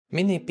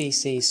Mini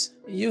PCs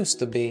used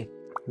to be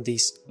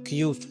these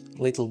cute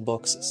little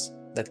boxes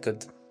that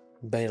could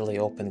barely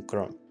open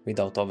Chrome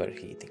without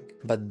overheating.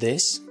 But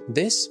this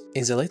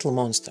is a little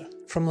monster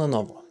from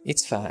Lenovo.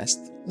 It's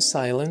fast,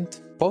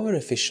 silent, power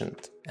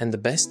efficient, and the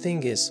best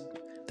thing is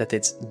that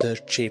it's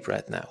dirt cheap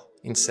right now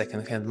in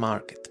second-hand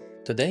market.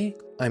 Today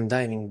I'm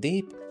diving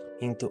deep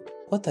into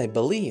what I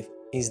believe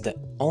is the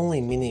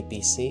only mini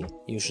PC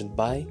you should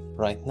buy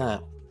right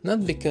now.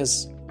 Not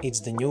because it's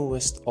the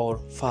newest or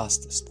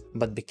fastest,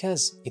 but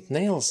because it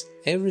nails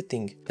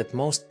everything that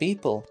most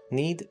people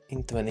need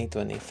in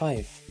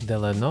 2025. The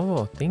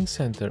Lenovo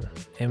ThinkCentre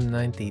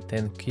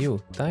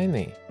M9010Q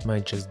Tiny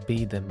might just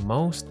be the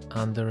most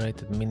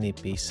underrated mini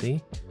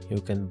PC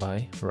you can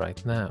buy right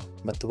now.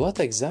 But what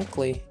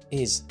exactly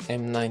is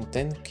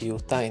M910Q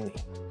Tiny?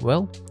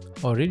 Well,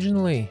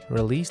 originally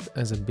released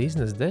as a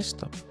business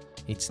desktop,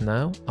 it's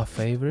now a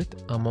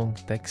favorite among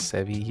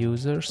tech-savvy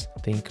users,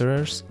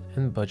 tinkerers,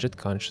 and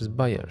budget-conscious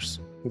buyers.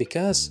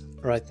 Because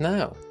right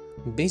now,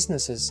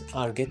 businesses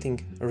are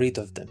getting rid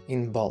of them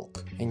in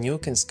bulk, and you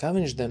can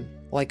scavenge them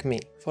like me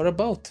for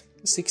about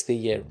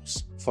 60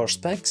 euros. For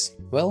specs,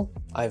 well,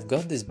 I've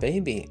got this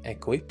baby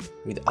equipped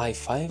with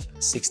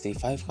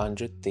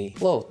i5-6500T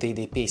low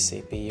TDP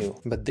CPU,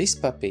 but this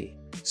puppy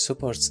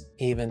supports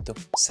even to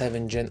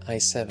 7th Gen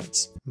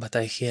i7s. But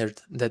I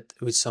heard that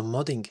with some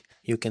modding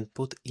you can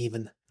put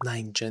even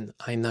 9th Gen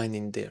i9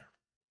 in there.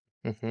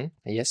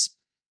 Yes,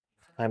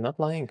 I'm not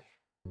lying.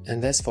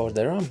 And as for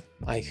the RAM,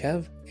 I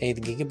have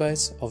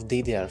 8GB of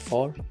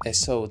DDR4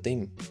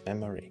 SO-DIMM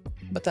memory,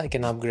 but I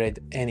can upgrade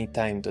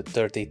anytime to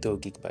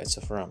 32GB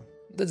of RAM.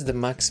 That's the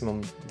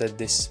maximum that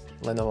this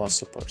Lenovo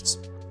supports.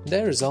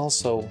 There is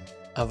also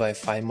a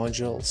Wi-Fi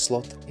module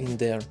slot in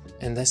there,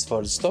 and as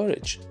for the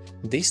storage,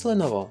 this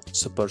Lenovo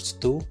supports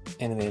 2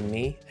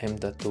 NVMe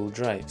M.2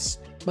 drives.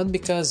 But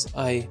because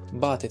I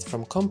bought it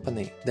from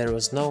company, there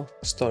was no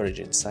storage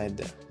inside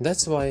there.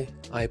 That's why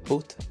I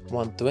put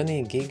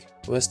 120GB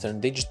Western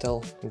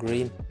Digital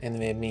green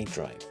NVMe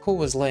drive, who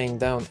was laying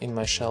down in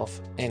my shelf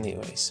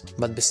anyways.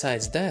 But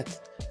besides that,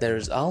 there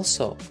is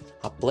also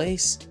a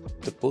place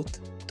to put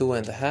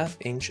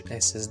 2.5-inch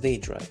SSD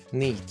drive.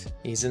 Neat,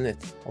 isn't it?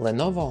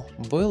 Lenovo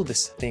built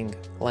this thing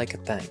like a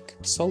tank.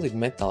 Solid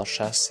metal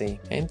chassis,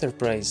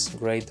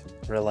 enterprise-grade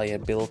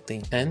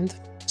reliability, and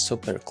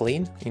super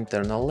clean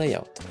internal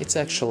layout. It's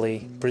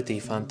actually pretty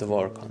fun to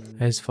work on.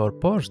 As for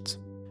ports,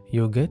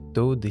 you get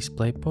 2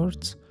 display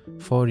ports,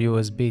 4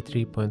 USB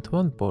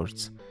 3.1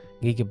 ports,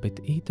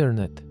 Gigabit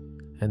Ethernet,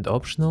 and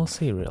optional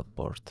serial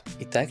port.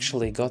 It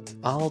actually got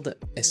all the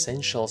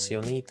essentials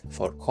you need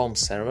for home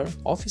server,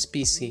 office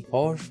PC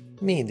or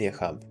media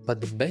hub.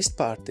 But the best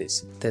part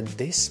is that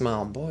this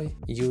small boy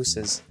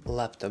uses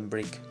laptop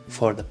brick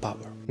for the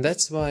power.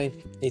 That's why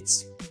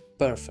it's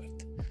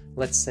perfect,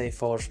 let's say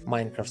for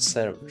Minecraft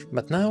server.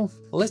 But now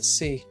let's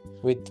see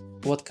with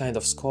what kind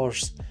of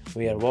scores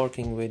we are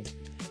working with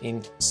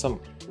in some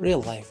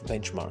real-life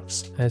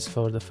benchmarks. As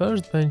for the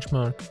first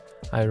benchmark,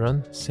 I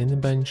run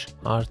Cinebench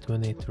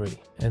R23,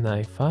 and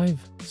i5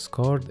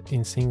 scored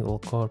in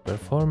single-core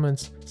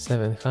performance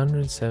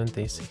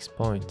 776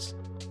 points,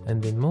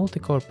 and in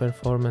multi-core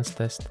performance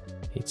test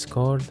it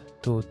scored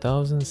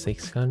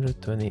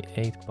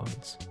 2628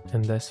 points.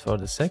 And as for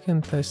the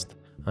second test,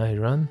 I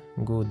run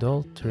good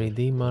old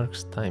 3D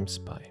Mark's Time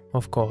Spy.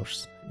 Of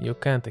course, you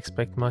can't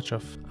expect much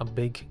of a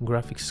big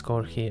graphics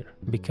score here,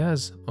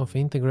 because of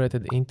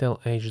integrated Intel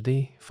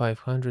HD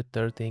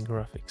 530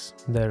 graphics.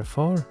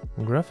 Therefore,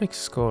 graphics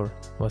score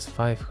was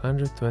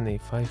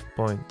 525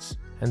 points.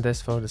 And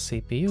as for the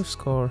CPU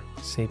score,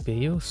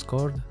 CPU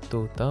scored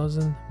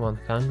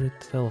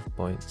 2112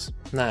 points.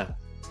 Now,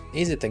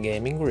 is it a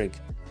gaming rig?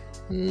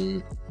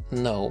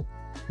 No,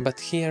 but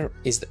here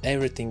is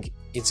everything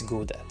it's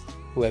good at.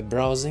 Web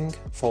browsing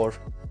for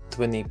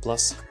 20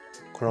 plus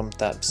Chrome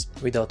tabs,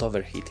 without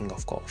overheating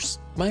of course.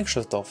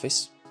 Microsoft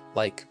Office,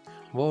 like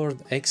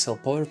Word, Excel,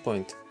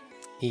 PowerPoint,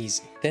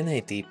 easy.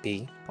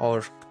 1080p,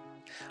 or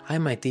I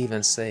might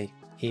even say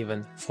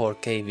even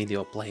 4K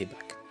video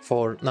playback.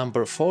 For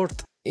number 4,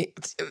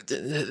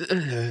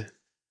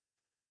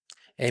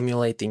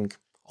 emulating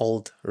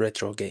old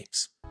retro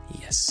games.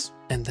 Yes.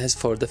 And as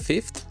for the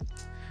 5th,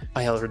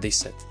 I already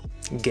said,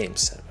 game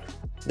server.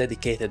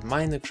 Dedicated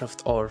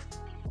Minecraft or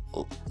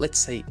let's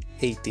say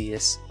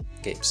ATS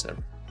game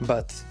server.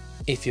 But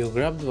if you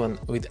grabbed one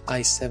with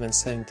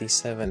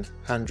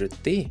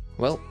i7-7700T,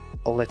 well,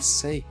 let's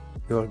say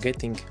you're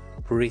getting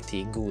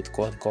pretty good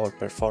quad-core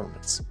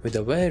performance with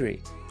a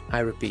very, I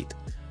repeat,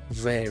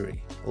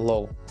 very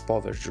low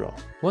power draw.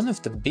 One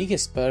of the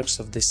biggest perks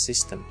of this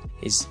system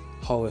is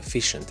how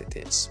efficient it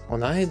is.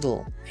 On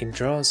idle, it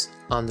draws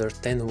under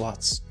 10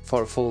 watts.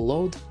 For full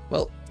load,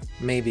 well,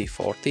 maybe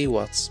 40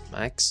 watts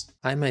max.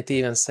 I might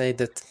even say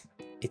that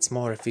it's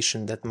more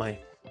efficient than my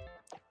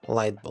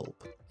light bulb.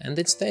 And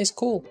it stays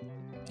cool.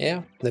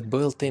 Yeah, the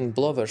built-in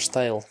blower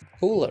style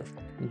cooler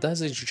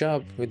does its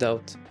job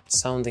without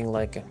sounding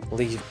like a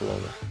leaf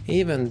blower.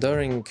 Even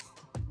during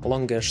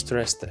longer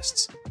stress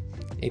tests,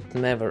 it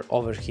never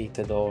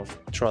overheated or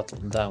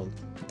throttled down.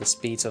 the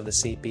speeds of the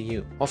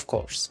CPU. Of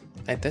course,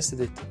 I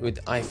tested it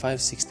with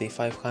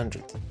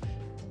i5-6500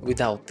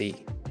 without the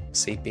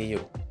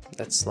CPU.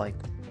 That's like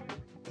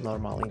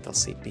normal Intel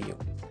CPU,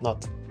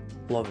 not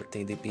lower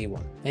TDP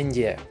one. And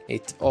yeah,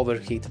 it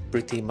overheated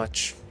pretty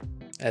much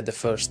at the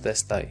first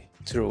test I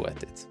threw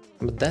at it.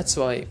 But that's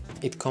why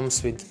it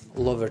comes with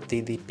lower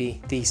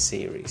TDP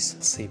T-series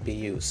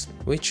CPUs,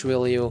 which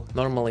will you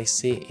normally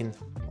see in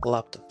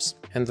laptops.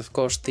 And of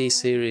course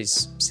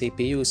T-series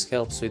CPUs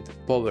helps with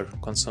power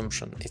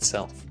consumption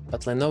itself.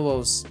 But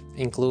Lenovo's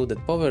included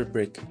power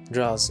brick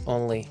draws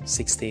only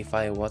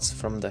 65 watts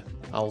from the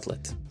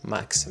outlet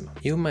maximum.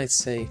 You might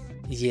say,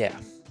 yeah,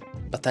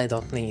 but I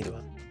don't need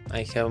one.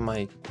 I have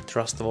my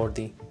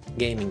trustworthy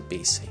gaming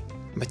PC.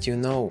 But you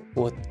know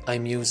what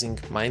I'm using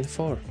mine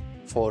for?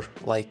 For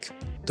like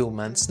 2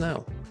 months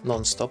now,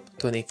 non-stop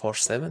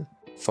 24/7,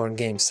 for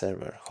game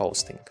server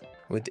hosting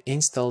with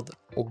installed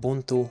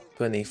Ubuntu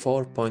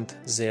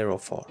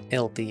 24.04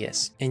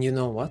 LTS. And you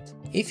know what?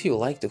 If you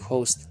like to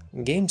host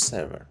game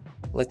server,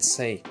 let's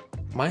say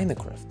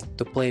Minecraft,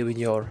 to play with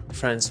your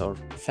friends or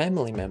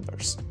family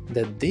members,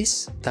 that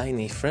this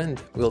tiny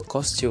friend will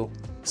cost you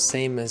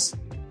same as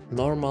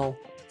normal,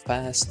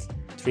 fast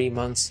 3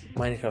 months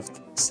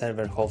Minecraft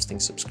server hosting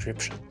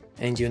subscription.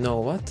 And you know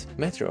what?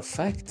 Matter of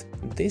fact,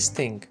 this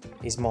thing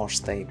is more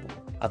stable,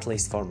 at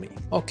least for me.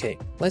 Okay,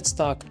 let's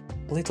talk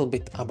a little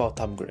bit about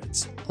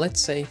upgrades. Let's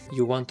say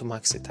you want to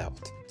max it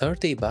out.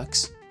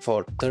 $30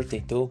 for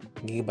 32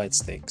 GB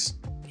sticks.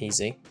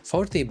 Easy.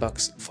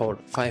 $40 for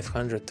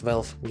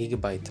 512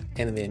 GB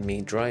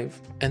NVMe drive.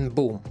 And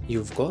boom,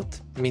 you've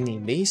got Mini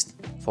Beast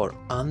for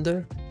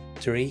under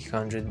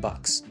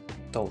 $300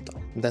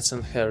 total. That's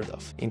unheard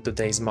of in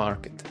today's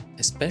market,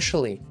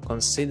 especially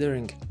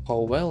considering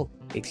how well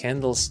it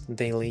handles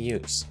daily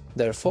use.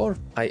 Therefore,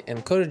 I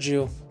encourage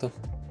you to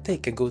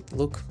take a good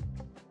look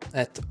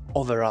at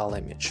overall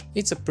image.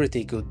 It's a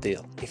pretty good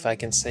deal, if I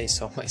can say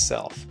so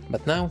myself.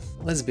 But now,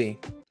 let's be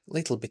a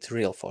little bit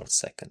real for a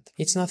second.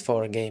 It's not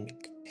for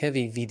gaming,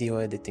 heavy video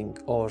editing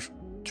or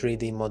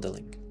 3D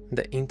modeling.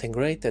 The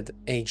integrated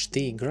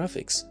HD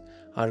graphics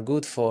are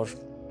good for,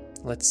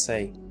 let's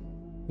say,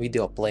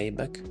 video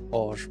playback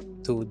or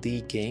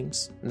 2D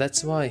games.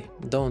 That's why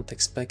don't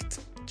expect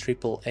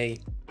AAA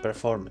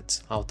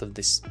performance out of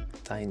this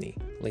tiny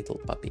little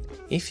puppy.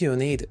 If you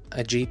need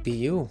a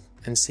GPU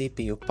and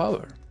CPU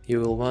power,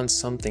 you will want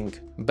something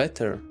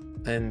better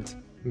and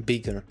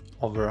bigger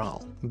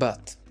overall.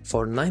 But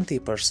for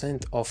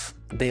 90% of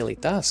daily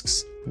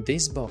tasks,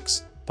 this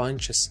box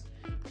punches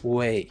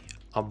way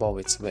above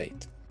its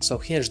weight. So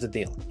here's the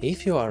deal.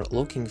 If you are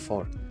looking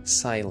for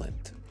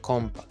silent,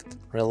 compact,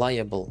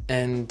 reliable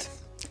and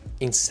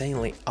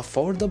insanely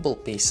affordable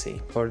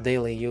PC for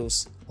daily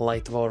use,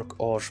 light work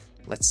or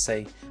let's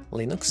say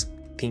Linux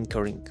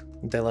tinkering,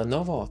 the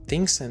Lenovo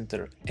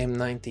ThinkCentre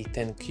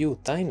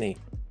M9010Q Tiny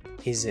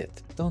is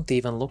it. Don't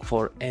even look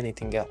for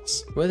anything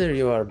else. Whether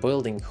you are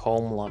building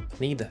home lab,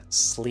 need a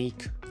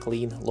sleek,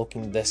 clean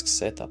looking desk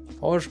setup,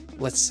 or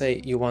let's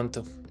say you want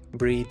to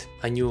breathe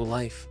a new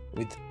life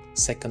with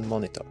second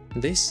monitor,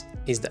 this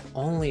is the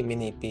only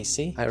mini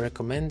PC I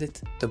recommend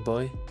it to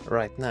buy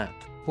right now,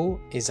 who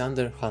is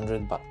under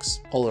 $100.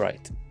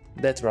 Alright,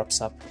 that wraps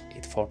up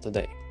it for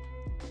today.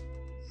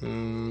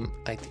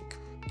 I think.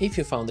 If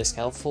you found this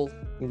helpful,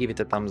 give it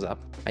a thumbs up,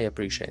 I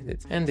appreciate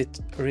it. And it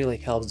really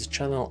helps the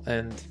channel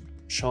and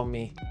show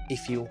me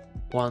if you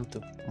want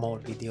more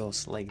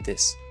videos like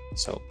this.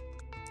 So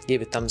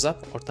give it thumbs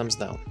up or thumbs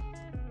down.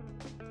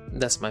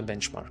 That's my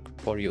benchmark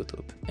for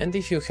YouTube. And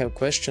if you have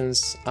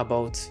questions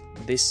about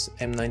this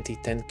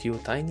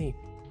M9010Q Tiny,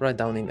 write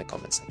down in the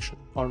comment section.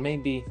 Or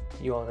maybe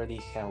you already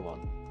have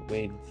one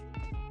with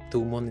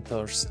 2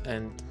 monitors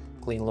and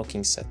clean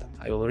looking setup.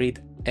 I will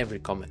read every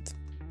comment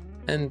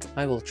and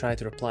I will try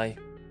to reply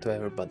to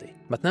everybody.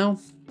 But now,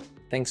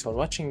 thanks for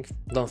watching,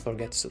 don't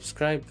forget to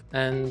subscribe,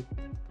 and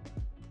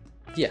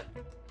yeah,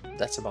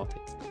 that's about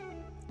it.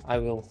 I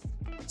will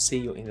see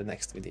you in the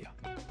next video.